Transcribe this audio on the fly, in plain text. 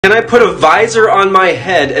Can I put a visor on my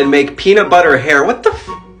head and make peanut butter hair? What the f—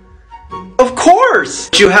 Of course!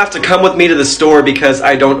 You have to come with me to the store because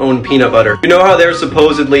I don't own peanut butter. You know how there's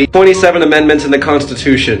supposedly 27 amendments in the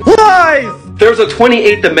Constitution? Lies! There's a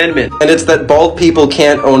 28th amendment, and it's that bald people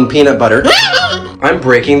can't own peanut butter. I'm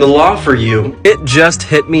breaking the law for you. It just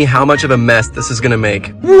hit me how much of a mess this is gonna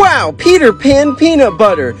make. Wow, Peter Pan peanut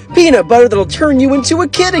butter! Peanut butter that'll turn you into a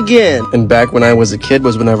kid again! And back when I was a kid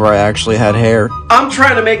was whenever I actually had hair. I'm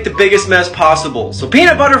trying to make the biggest mess possible, so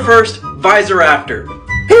peanut butter first, visor after.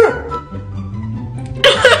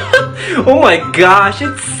 Oh my gosh,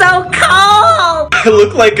 it's so cold! I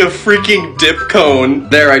look like a freaking dip cone.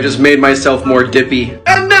 There, I just made myself more dippy.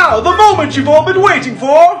 And now, the moment you've all been waiting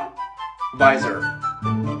for! Visor.